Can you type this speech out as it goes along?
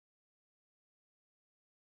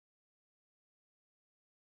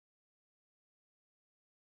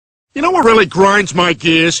You know what really grinds my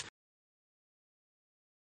gears?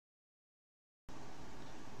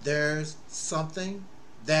 There's something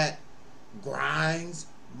that grinds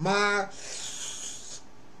my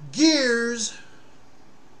gears.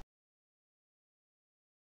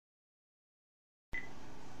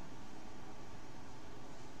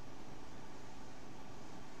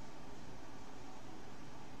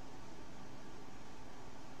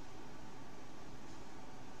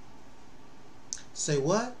 Say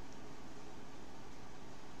what?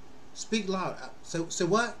 Speak loud. Say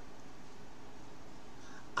what?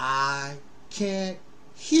 I can't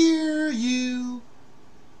hear you.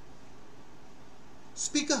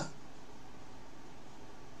 Speak up.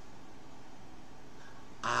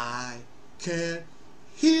 I can't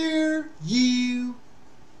hear you.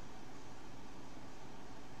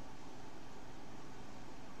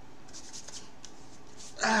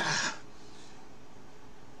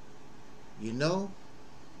 You know,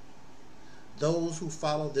 those who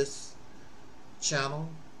follow this channel,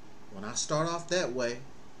 when I start off that way,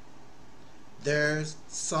 there's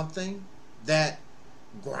something that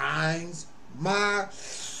grinds my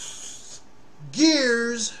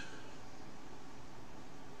gears.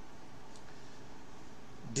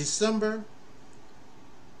 December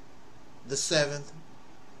the 7th,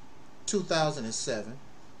 2007.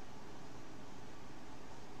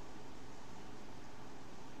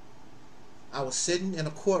 I was sitting in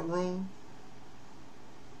a courtroom,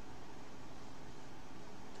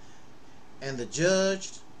 and the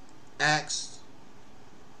judge asked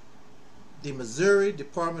the Missouri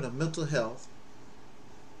Department of Mental Health,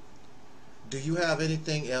 "Do you have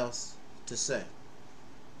anything else to say?"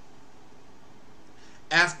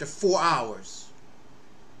 After 4 hours,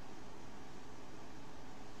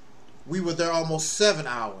 we were there almost 7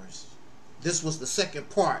 hours. This was the second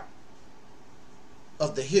part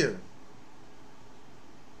of the hearing.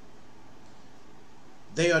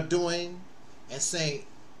 They are doing and saying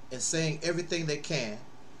everything they can,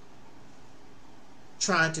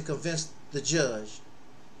 trying to convince the judge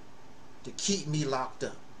to keep me locked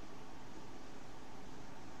up.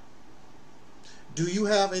 Do you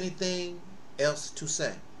have anything else to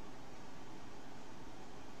say?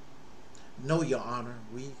 No, Your Honor.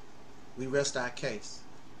 We rest our case.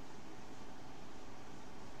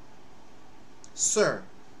 Sir,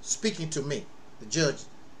 speaking to me, the judge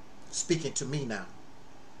speaking to me now.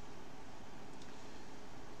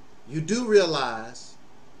 You do realize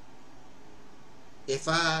if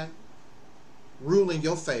I rule in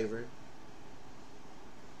your favor,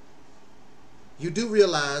 you do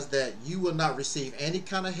realize that you will not receive any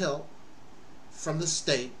kind of help from the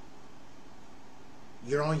state.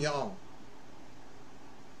 You're on your own.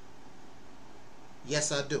 Yes,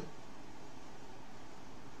 I do.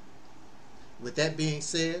 With that being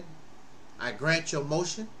said, I grant your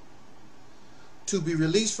motion to be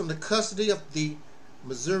released from the custody of the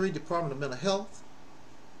Missouri Department of Mental Health,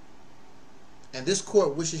 and this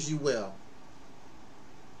court wishes you well.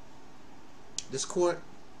 This court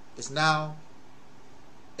is now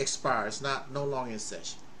expired. It's no longer in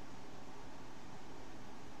session.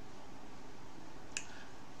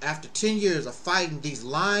 After 10 years of fighting these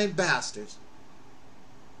lying bastards,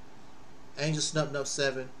 Angel Snub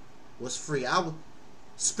 7 was free. I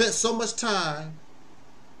spent so much time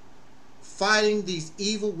fighting these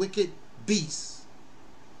evil, wicked beasts.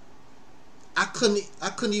 I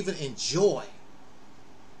couldn't even enjoy.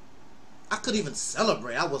 I couldn't even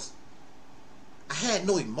celebrate. I had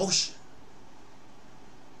no emotion.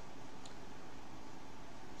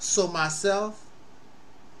 So myself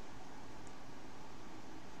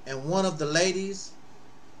and one of the ladies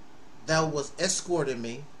that was escorting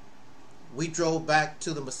me, we drove back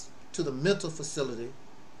to the mental facility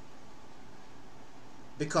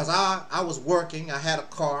because I was working. I had a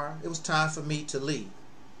car. It was time for me to leave.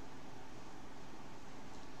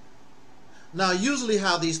 Now, usually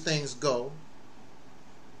how these things go,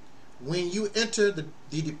 when you enter the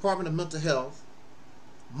Department of Mental Health,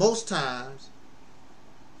 most times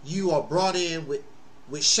you are brought in with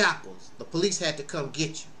shackles. The police had to come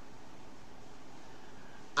get you.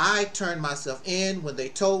 I turned myself in when they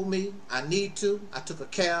told me I need to. I took a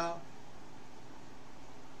cab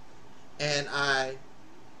and I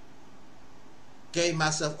gave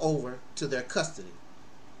myself over to their custody.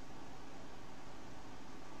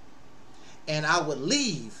 And I would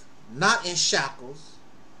leave, not in shackles.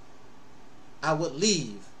 I would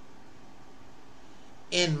leave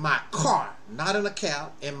in my car, not in a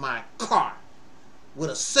cab, in my car, with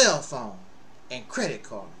a cell phone and credit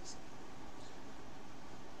cards.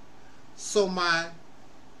 So my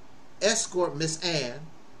escort, Miss Ann,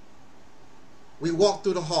 we walked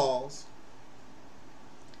through the halls,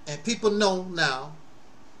 And people know now,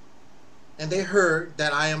 and they heard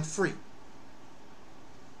that I am free.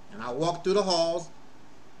 And I walk through the halls,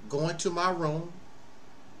 go into my room,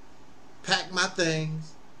 pack my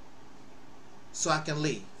things so I can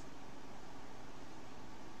leave.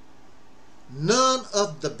 None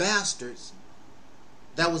of the bastards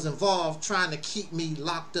that was involved trying to keep me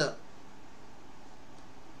locked up,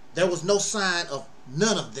 there was no sign of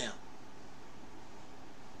none of them.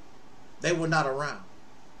 They were not around.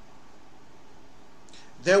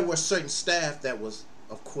 There were certain staff that was,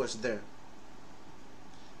 of course, there.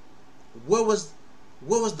 Where was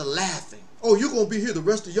the laughing? Oh, you're going to be here the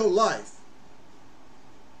rest of your life.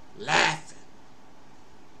 Laughing,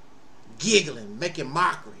 giggling, making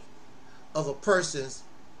mockery of a person's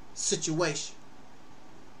situation.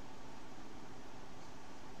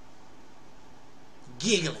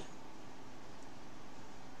 Giggling.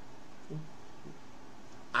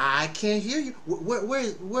 I can't hear you.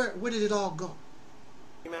 Where did it all go?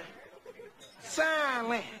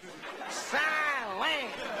 Silent.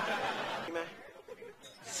 Silent.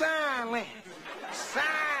 Silent.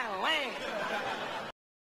 Silent.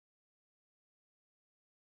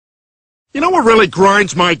 You know what really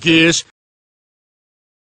grinds my gears?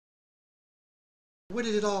 Where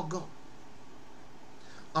did it all go?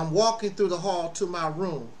 I'm walking through the hall to my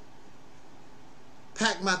room,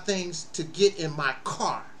 pack my things to get in my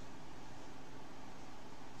car,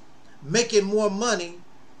 making more money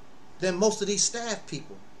than most of these staff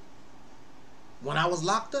people when I was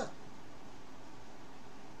locked up.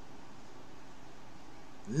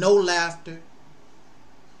 No laughter.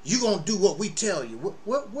 You gonna do what we tell you.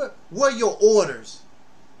 Where are your orders?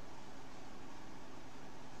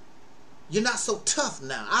 You're not so tough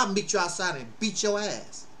now. I'll meet you outside and beat your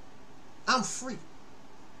ass. I'm free.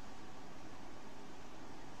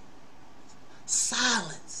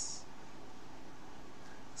 Silence.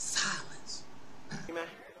 Silence.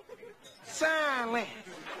 Silent.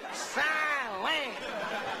 Silent.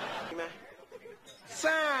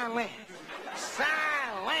 Silent.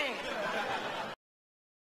 Silent.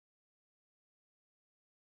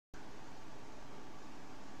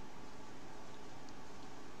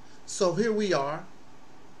 So here we are,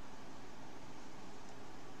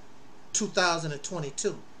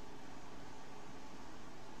 2022.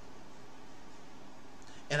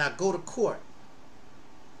 And I go to court.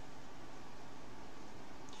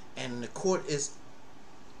 And the court is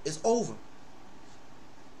over.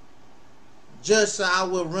 Judge said I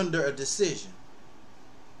will render a decision.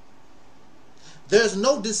 There's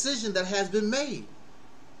no decision that has been made.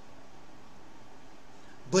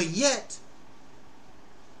 But yet,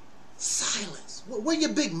 silence. Where your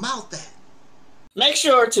big mouth at? Make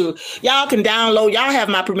sure to, y'all can download, y'all have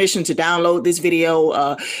my permission to download this video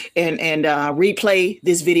and replay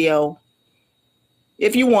this video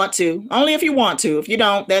if you want to. Only if you want to. If you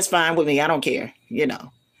don't, that's fine with me. I don't care, you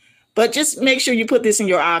know. But just make sure you put this in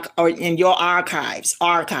your archives.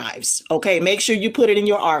 Okay, make sure you put it in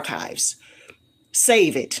your archives.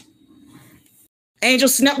 Save it. Angel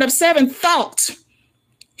Snapped Up 7 thought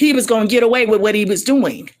he was going to get away with what he was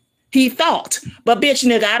doing. He thought, but bitch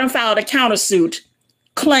nigga, I done filed a countersuit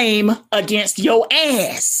claim against your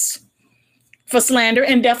ass for slander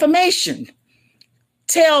and defamation.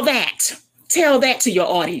 Tell that to your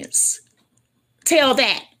audience. Tell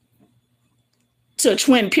that to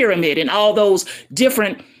Twin Pyramid and all those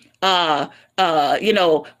different,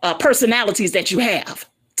 personalities that you have.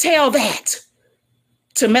 Tell that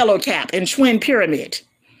to Mellow Cap and Twin Pyramid.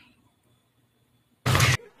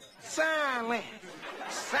 Silent.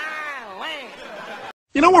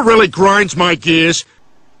 You know what really grinds my gears?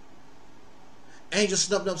 Angel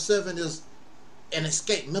Snapped Up 7 is an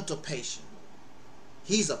escaped mental patient.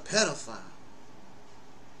 He's a pedophile.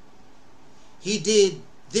 He did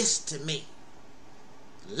this to me.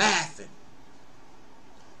 Laughing.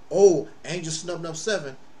 Oh, Angel Snapped Up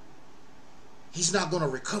 7, he's not going to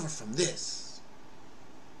recover from this.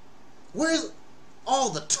 Where's all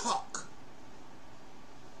the talk?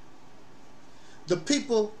 The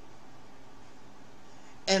people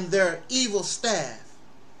and their evil staff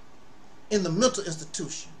in the mental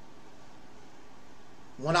institution.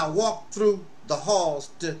 When I walk through the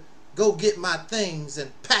halls to go get my things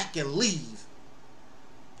and pack and leave,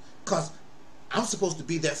 because I'm supposed to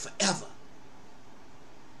be there forever,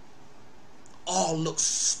 all looks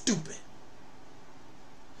stupid.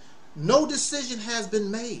 No decision has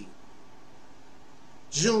been made.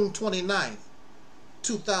 June 29th,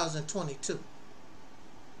 2022.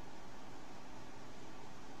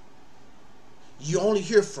 You only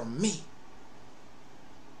hear from me.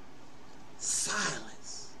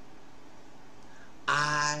 Silence.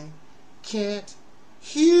 I can't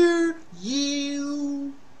hear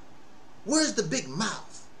Where's the big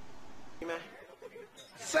mouth?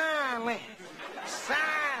 Silent.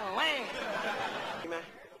 Silent.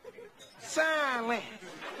 Silent.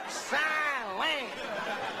 Silent.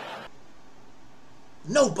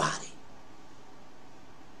 Nobody.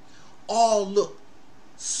 All look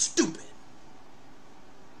stupid.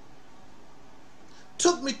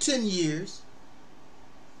 Took me 10 years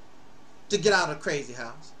to get out of the crazy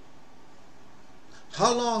house.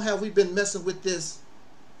 How long have we been messing with this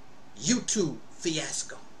YouTube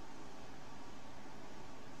fiasco?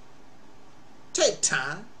 Take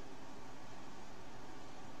time.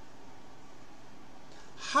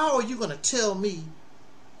 How are you going to tell me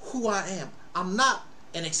who I am? I'm not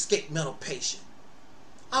an escaped mental patient.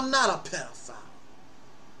 I'm not a pedophile.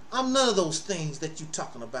 I'm none of those things that you're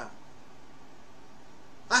talking about.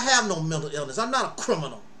 I have no mental illness. I'm not a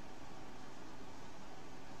criminal.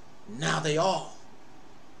 Now they all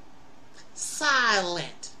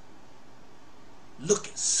silent,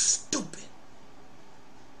 looking stupid.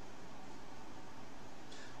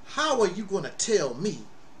 How are you going to tell me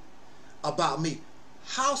about me?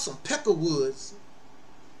 How some Peckerwoods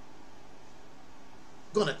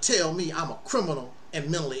going to tell me I'm a criminal and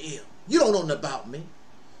mentally ill? You don't know nothing about me.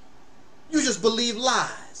 You just believe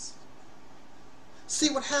lies. See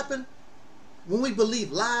what happened when we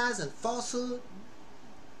believe lies and falsehood?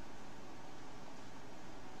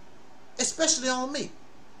 Especially on me.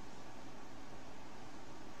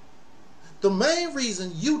 The main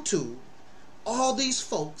reason YouTube, all these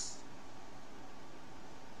folks,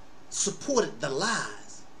 supported the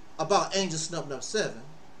lies about Angel Snubbing Up 7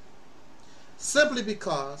 simply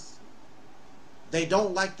because they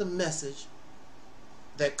don't like the message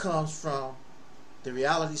that comes from the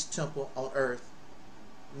Reality's Temple on Earth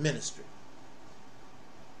ministry.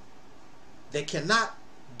 They cannot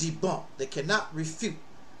debunk, they cannot refute,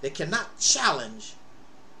 they cannot challenge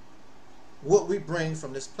what we bring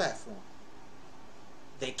from this platform.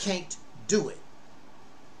 They can't do it.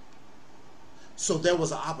 So there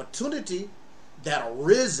was an opportunity that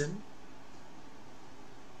arisen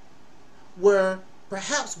where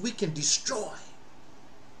perhaps we can destroy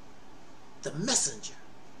the messenger.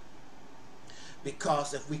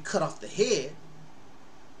 Because if we cut off the head,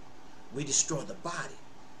 we destroy the body.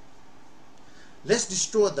 Let's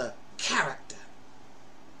destroy the character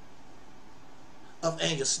of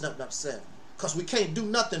Angel Snubbing Up 7. Because we can't do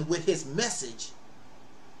nothing with his message.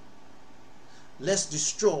 Let's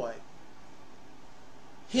destroy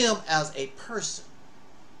him as a person.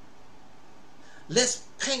 Let's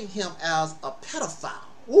paint him as a pedophile.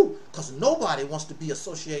 Ooh, because nobody wants to be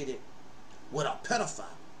associated with a pedophile.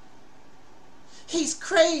 He's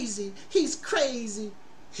crazy. He's crazy.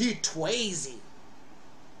 He twazy.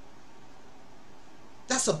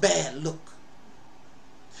 That's a bad look.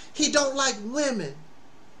 He don't like women.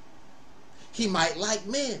 He might like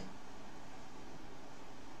men.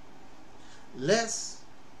 Let's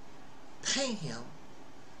paint him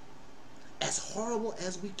as horrible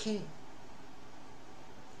as we can.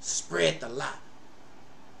 Spread the lie.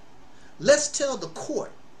 Let's tell the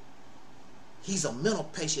court he's a mental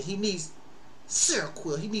patient. He needs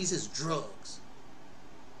Seroquel. He needs his drugs.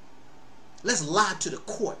 Let's lie to the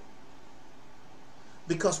court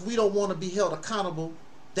because we don't want to be held accountable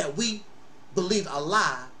that we believe a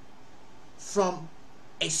lie from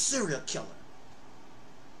a serial killer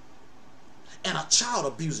and a child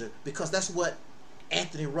abuser, because that's what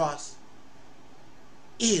Anthony Ross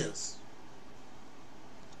is.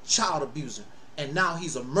 Child abuser. And now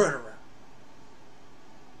he's a murderer.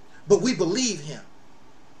 But we believe him.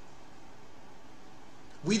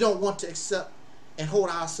 We don't want to accept and hold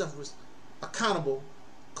ourselves accountable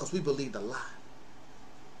because we believe the lie.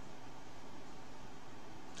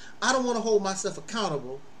 I don't want to hold myself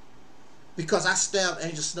accountable because I stabbed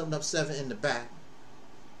Angel Snubbing Up 7 in the back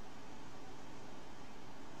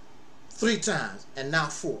 3 times and now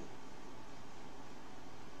 4.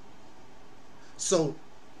 So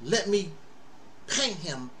let me paint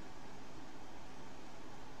him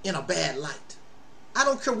in a bad light. I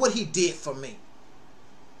don't care what he did for me.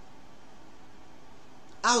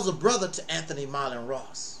 I was a brother to Anthony Marlon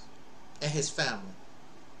Ross and his family.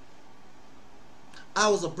 I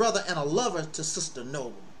was a brother and a lover to Sister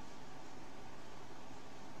Noble.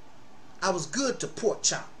 I was good to Pork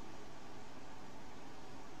Chop.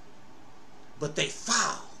 But they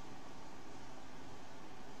foul.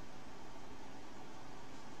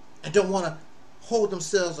 And don't want to hold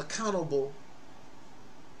themselves accountable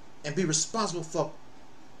and be responsible for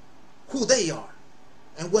who they are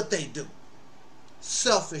and what they do.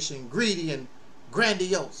 Selfish and greedy and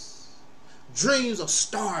grandiose. Dreams of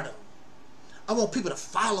stardom. I want people to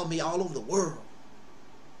follow me all over the world.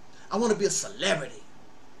 I want to be a celebrity.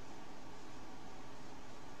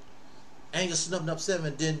 Angel snubbed up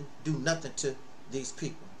 7 didn't do nothing to these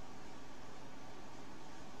people.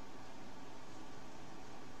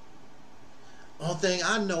 Only thing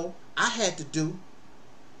I know I had to do,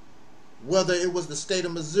 whether it was the state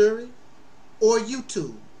of Missouri or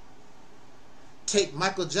YouTube, take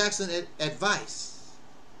Michael Jackson's advice.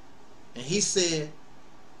 And he said,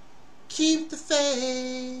 keep the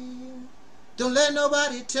faith. Don't let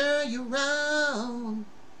nobody turn you around.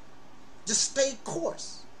 Just stay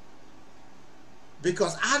course.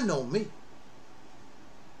 Because I know me.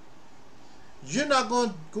 You're not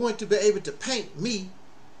going to be able to paint me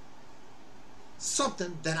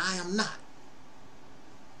something that I am not.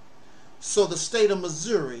 So the state of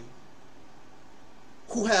Missouri,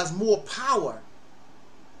 who has more power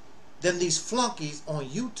than these flunkies on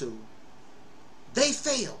YouTube, they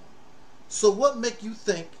fail. So what make you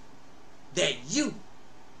think that you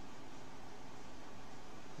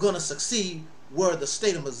gonna succeed where the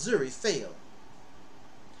state of Missouri failed?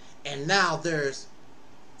 And now there's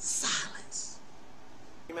silence.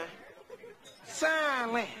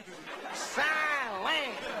 Silent. Silent.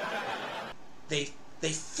 They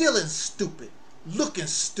feeling stupid, looking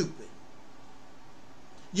stupid.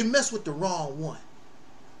 You mess with the wrong one.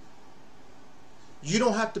 You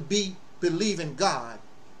don't have to believe in God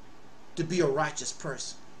to be a righteous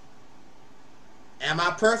person. Am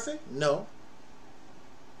I perfect? No.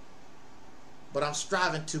 But I'm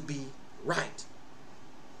striving to be right.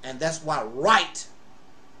 And that's why right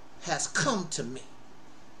has come to me.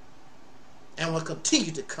 And will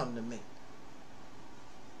continue to come to me.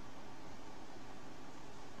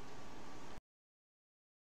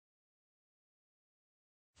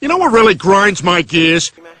 You know what really grinds my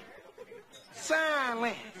gears?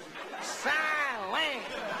 Silent.